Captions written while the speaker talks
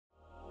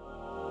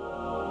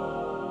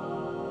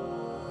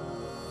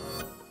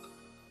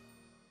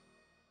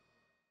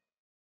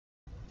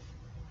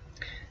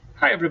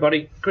Hi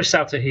everybody, Chris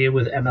Souter here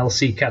with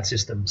MLC CAD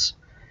Systems.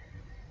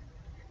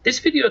 This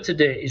video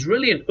today is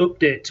really an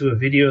update to a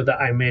video that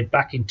I made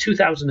back in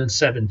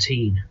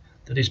 2017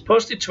 that is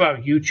posted to our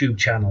YouTube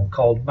channel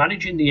called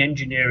Managing the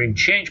Engineering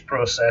Change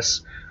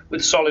Process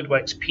with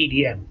SOLIDWORKS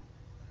PDM.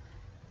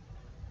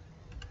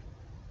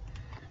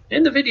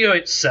 In the video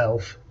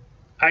itself,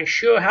 I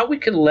show how we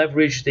can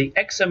leverage the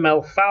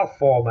XML file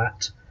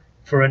format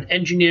for an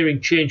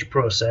engineering change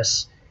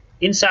process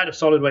inside of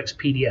SOLIDWORKS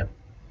PDM.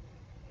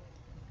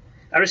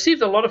 I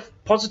received a lot of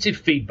positive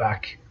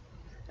feedback,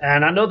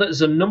 and I know that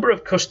there's a number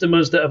of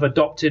customers that have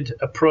adopted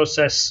a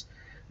process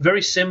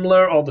very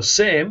similar or the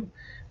same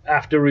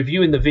after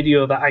reviewing the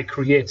video that I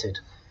created.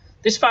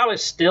 This file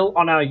is still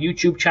on our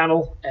YouTube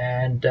channel,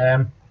 and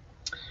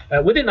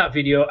within that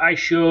video I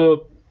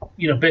show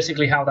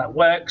basically how that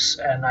works,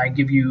 and I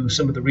give you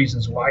some of the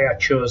reasons why I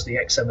chose the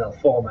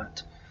XML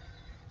format.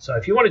 So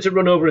if you wanted to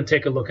run over and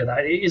take a look at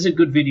that, it is a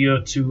good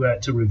video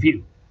to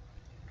review.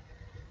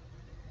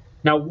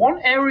 Now, one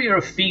area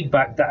of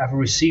feedback that I've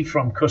received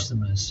from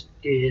customers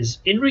is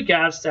in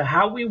regards to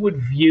how we would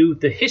view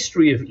the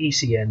history of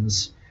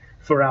ECNs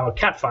for our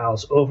CAD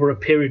files over a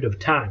period of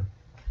time.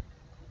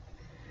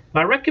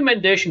 My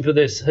recommendation for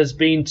this has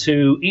been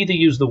to either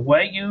use the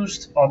Where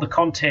Used or the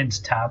Contains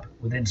tab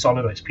within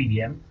SOLIDWORKS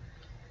PDM,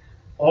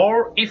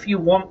 or if you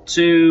want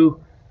to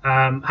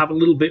have a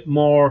little bit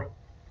more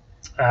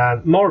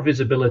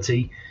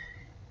visibility,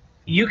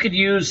 you could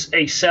use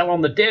a cell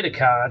on the data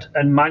card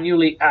and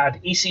manually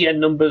add ECN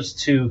numbers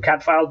to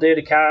CAD file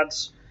data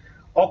cards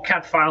or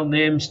CAD file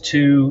names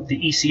to the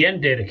ECN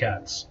data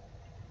cards.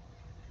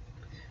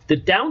 The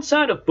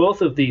downside of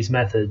both of these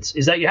methods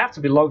is that you have to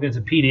be logged into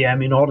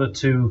PDM in order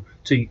to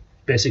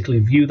basically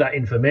view that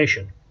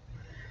information.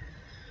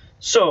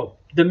 So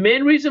the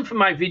main reason for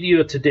my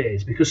video today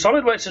is because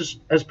SOLIDWORKS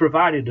has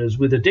provided us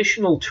with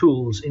additional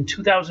tools in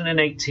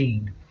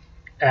 2018.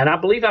 And I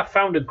believe I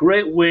found a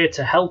great way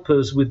to help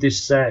us with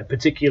this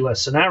particular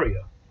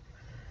scenario.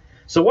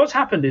 So what's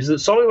happened is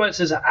that SOLIDWORKS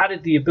has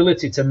added the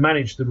ability to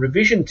manage the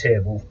revision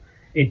table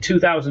in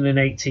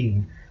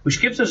 2018, which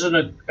gives us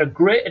a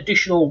great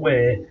additional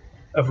way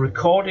of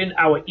recording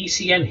our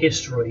ECN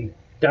history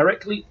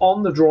directly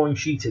on the drawing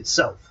sheet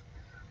itself.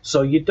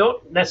 So you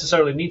don't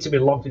necessarily need to be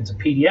logged into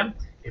PDM.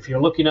 If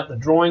you're looking at the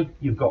drawing,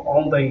 you've got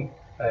all the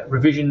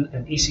revision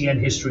and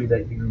ECN history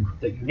that you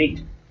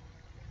need.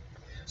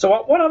 So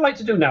what I'd like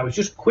to do now is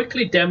just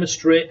quickly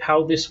demonstrate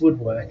how this would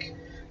work.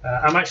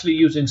 I'm actually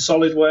using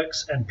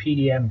SOLIDWORKS and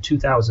PDM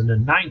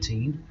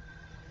 2019.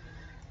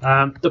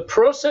 The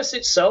process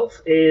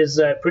itself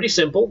is pretty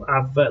simple.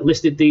 I've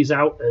listed these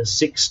out as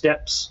 6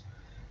 steps,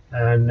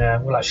 and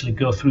we'll actually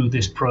go through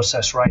this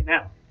process right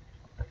now.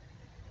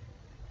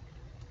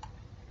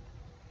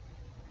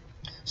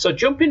 So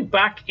jumping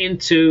back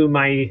into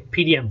my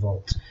PDM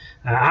vault,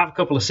 I have a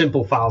couple of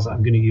simple files that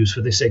I'm going to use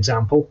for this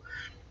example.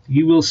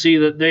 You will see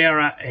that they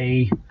are at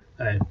a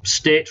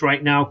state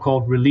right now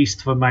called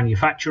released for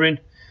manufacturing.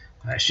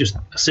 It's just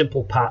a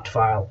simple part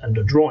file and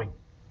a drawing.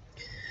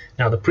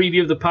 Now, the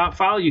preview of the part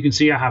file, you can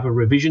see I have a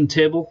revision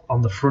table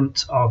on the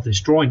front of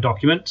this drawing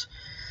document.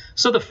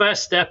 So the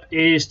first step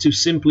is to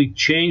simply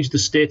change the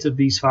state of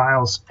these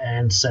files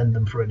and send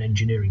them for an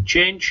engineering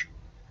change.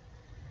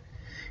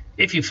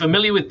 If you're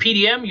familiar with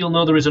PDM, you'll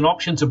know there is an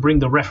option to bring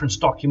the reference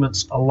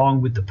documents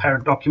along with the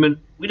parent document.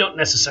 We don't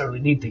necessarily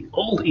need the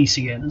old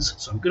ECNs,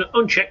 so I'm going to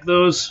uncheck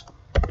those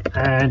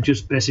and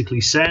just basically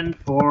send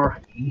for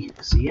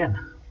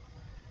ECN.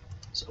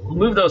 So we'll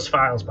move those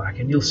files back,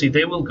 and you'll see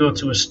they will go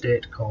to a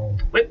state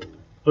called WIP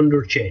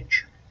under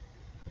change.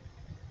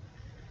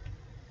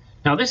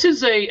 Now, this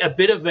is a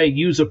bit of a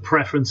user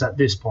preference at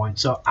this point.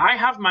 So I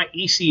have my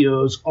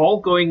ECOs all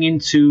going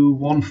into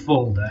one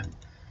folder,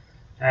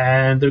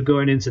 and they're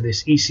going into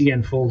this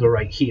ECN folder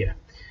right here.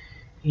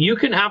 You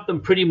can have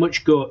them pretty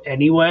much go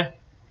anywhere,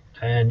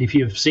 and if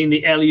you've seen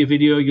the earlier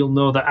video, you'll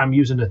know that I'm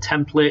using a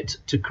template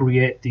to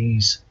create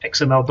these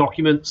XML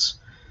documents.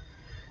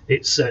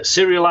 It's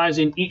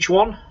serializing each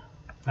one,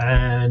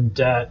 and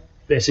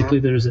basically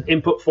there is an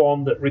input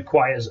form that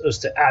requires us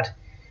to add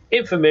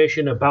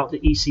information about the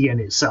ECN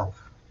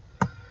itself.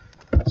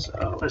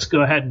 So let's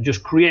go ahead and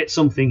just create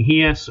something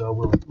here. So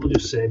we'll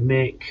just say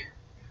make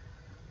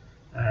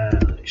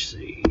let's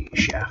see,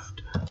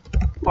 shaft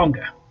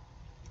longer.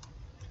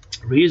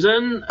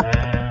 Reason,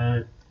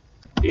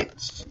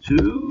 it's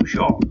too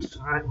short.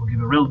 All right, we'll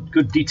give a real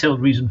good detailed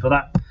reason for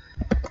that.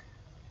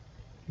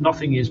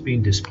 Nothing is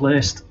being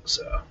displaced,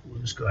 so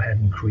we'll just go ahead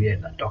and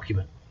create that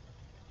document.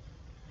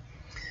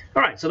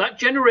 All right, so that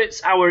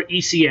generates our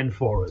ECN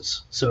for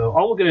us. So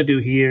all we're going to do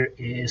here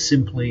is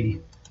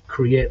simply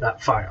create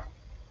that file.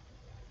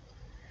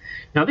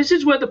 Now, this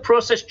is where the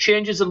process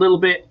changes a little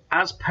bit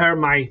as per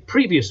my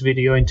previous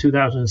video in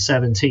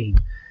 2017.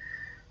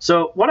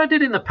 So what I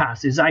did in the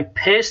past is I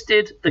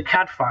pasted the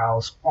CAD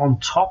files on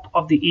top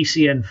of the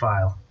ECN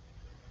file.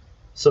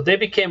 So they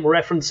became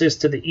references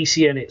to the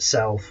ECN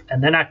itself,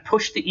 and then I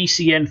pushed the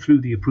ECN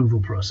through the approval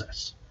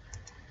process.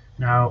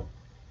 Now,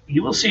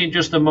 you will see in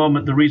just a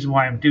moment the reason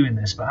why I'm doing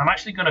this, but I'm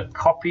actually going to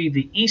copy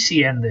the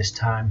ECN this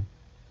time.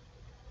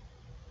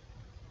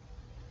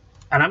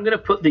 And I'm going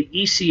to put the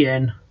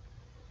ECN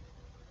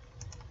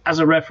as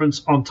a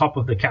reference on top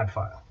of the CAD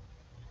file.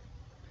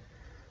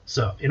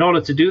 So in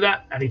order to do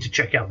that, I need to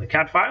check out the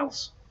CAD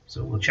files.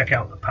 So we'll check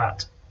out the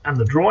part and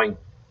the drawing.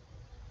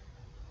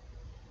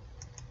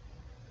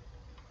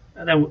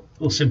 And then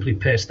we'll simply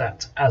paste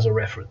that as a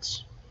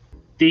reference.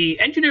 The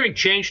engineering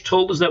change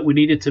told us that we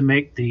needed to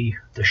make the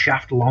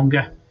shaft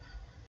longer.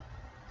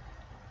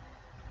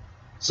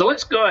 So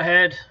let's go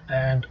ahead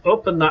and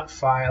open that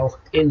file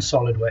in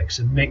SOLIDWORKS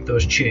and make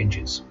those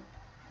changes.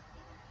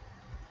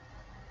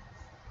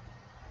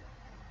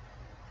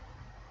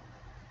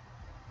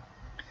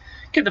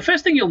 Okay, the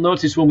first thing you'll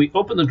notice when we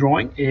open the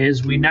drawing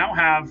is we now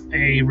have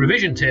a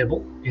revision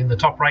table in the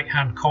top right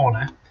hand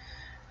corner,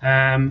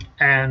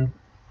 and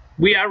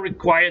we are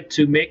required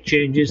to make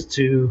changes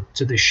to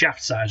the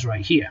shaft size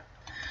right here.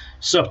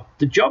 So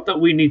the job that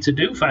we need to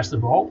do first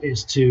of all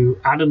is to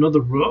add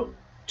another row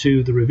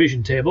to the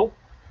revision table,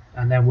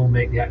 and then we'll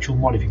make the actual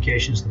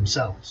modifications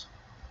themselves.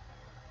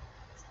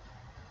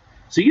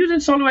 So using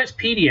SOLIDWORKS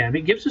PDM,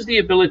 it gives us the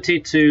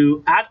ability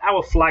to add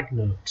our flag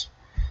note.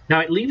 Now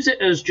it leaves it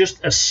as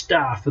just a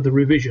star for the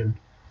revision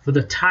for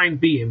the time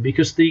being,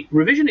 because the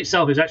revision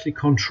itself is actually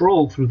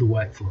controlled through the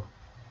workflow.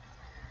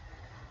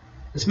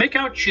 Let's make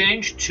our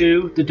change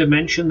to the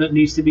dimension that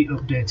needs to be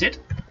updated.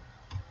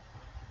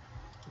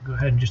 Go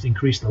ahead and just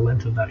increase the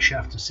length of that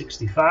shaft to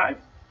 65.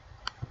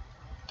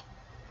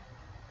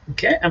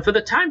 Okay, and for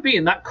the time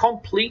being, that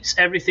completes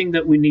everything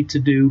that we need to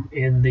do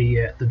in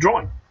the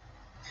drawing.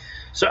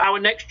 So our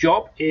next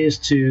job is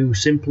to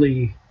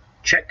simply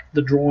check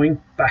the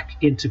drawing back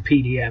into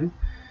PDM.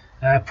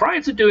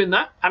 Prior to doing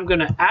that, I'm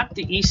going to add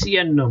the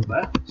ECN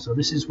number. So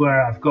this is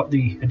where I've got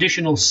the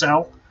additional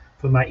cell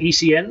for my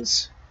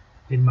ECNs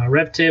in my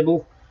rev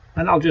table,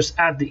 and I'll just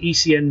add the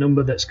ECN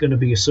number that's going to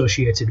be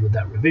associated with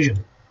that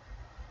revision.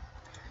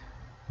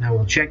 Now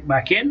we'll check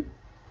back in.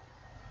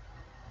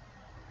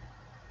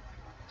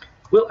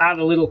 We'll add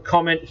a little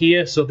comment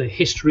here so the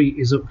history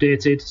is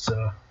updated.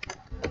 So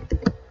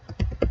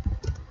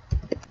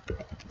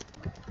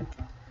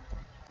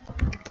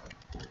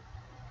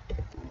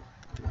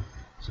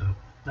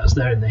that's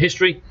there in the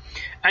history.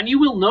 And you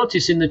will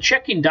notice in the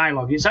check-in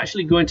dialog, it's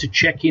actually going to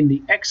check in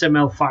the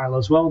XML file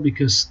as well,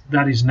 because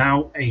that is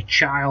now a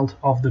child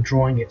of the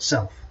drawing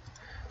itself.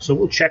 So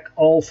we'll check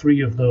all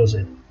three of those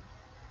in.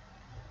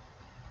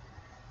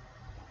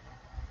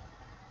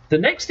 The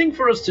next thing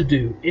for us to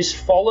do is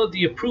follow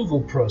the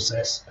approval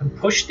process and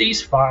push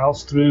these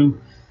files through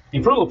the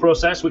approval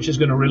process, which is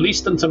going to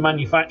release them to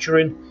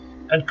manufacturing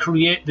and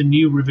create the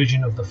new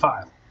revision of the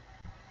file.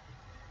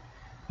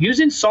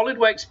 Using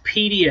SOLIDWORKS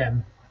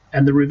PDM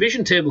and the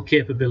revision table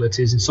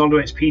capabilities in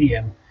SOLIDWORKS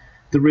PDM,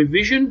 the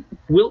revision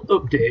will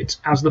update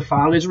as the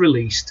file is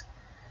released.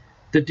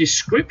 The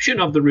description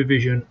of the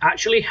revision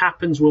actually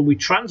happens when we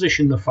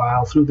transition the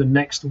file through the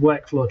next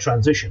workflow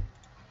transition.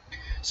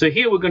 So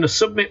here we're going to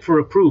submit for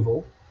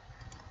approval,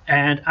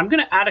 and I'm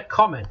going to add a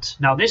comment.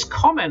 Now this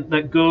comment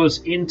that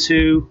goes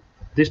into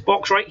this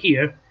box right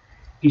here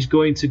is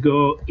going to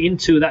go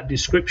into that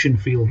description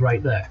field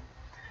right there.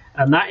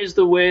 And that is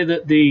the way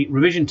that the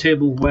revision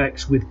table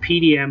works with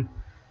PDM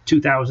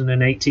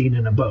 2018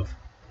 and above.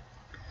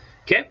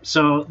 Okay,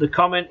 so the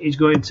comment is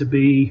going to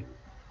be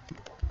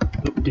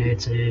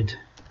updated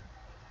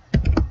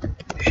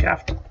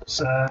shaft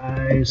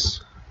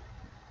size,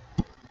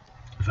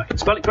 if I can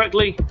spell it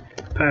correctly,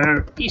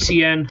 per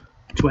ECN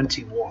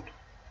 21.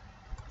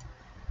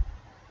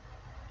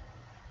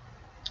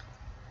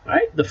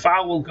 Right, the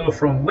file will go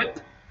from WIP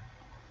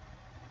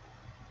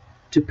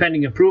to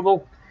pending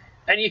approval,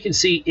 and you can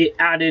see it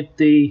added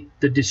the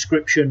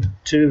description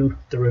to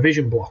the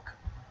revision block.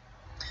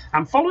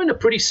 I'm following a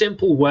pretty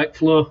simple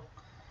workflow,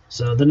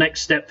 so the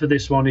next step for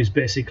this one is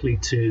basically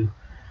to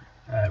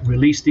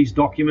release these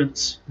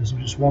documents. There's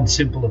just one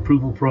simple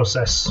approval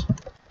process.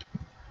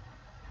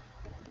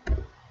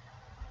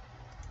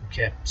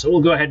 Okay, so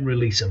we'll go ahead and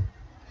release them.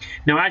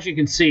 Now, as you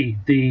can see,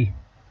 the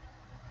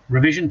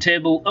revision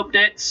table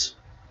updates,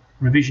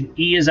 revision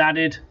E is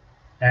added,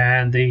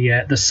 and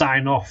the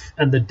sign off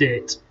and the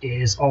date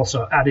is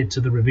also added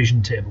to the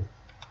revision table.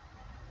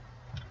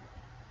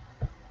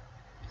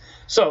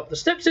 So the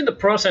steps in the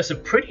process are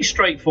pretty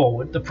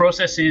straightforward. The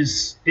process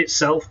is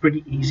itself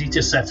pretty easy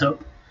to set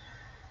up.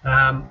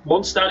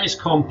 Once that is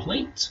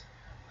complete,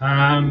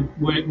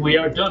 we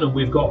are done, and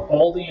we've got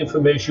all the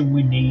information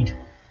we need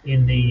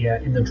in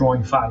the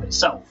drawing file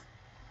itself.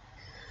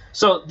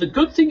 So the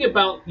good thing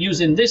about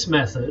using this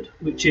method,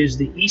 which is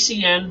the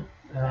ECN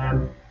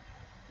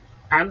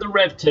and the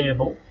rev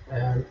table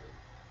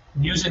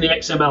using the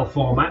XML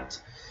format,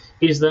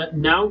 is that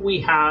now we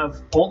have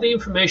all the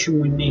information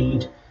we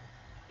need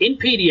in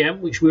PDM,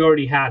 which we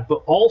already had,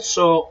 but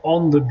also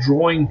on the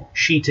drawing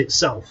sheet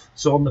itself.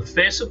 So on the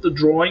face of the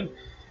drawing,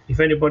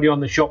 if anybody on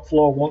the shop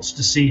floor wants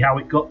to see how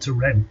it got to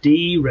Rev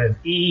D, Rev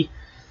E,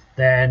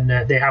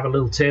 then they have a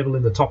little table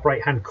in the top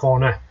right hand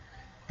corner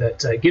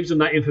that gives them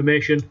that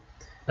information.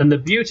 And the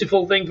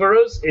beautiful thing for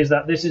us is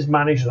that this is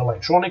managed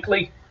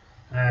electronically,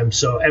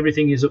 so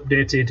everything is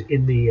updated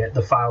in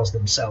the files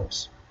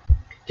themselves.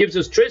 Gives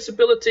us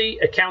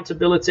traceability,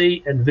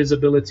 accountability, and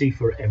visibility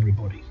for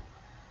everybody.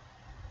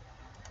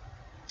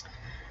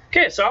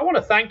 Okay, so I want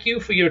to thank you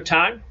for your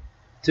time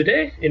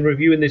today in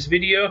reviewing this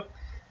video.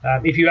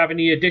 If you have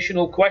any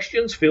additional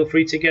questions, feel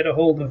free to get a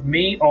hold of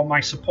me or my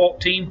support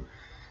team.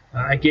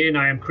 Again,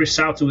 I am Chris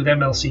Souter with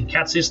MLC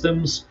CAD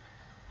Systems,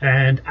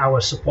 and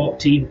our support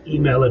team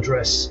email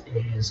address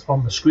is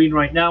on the screen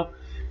right now.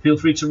 Feel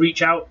free to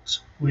reach out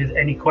with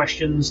any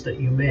questions that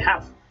you may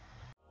have.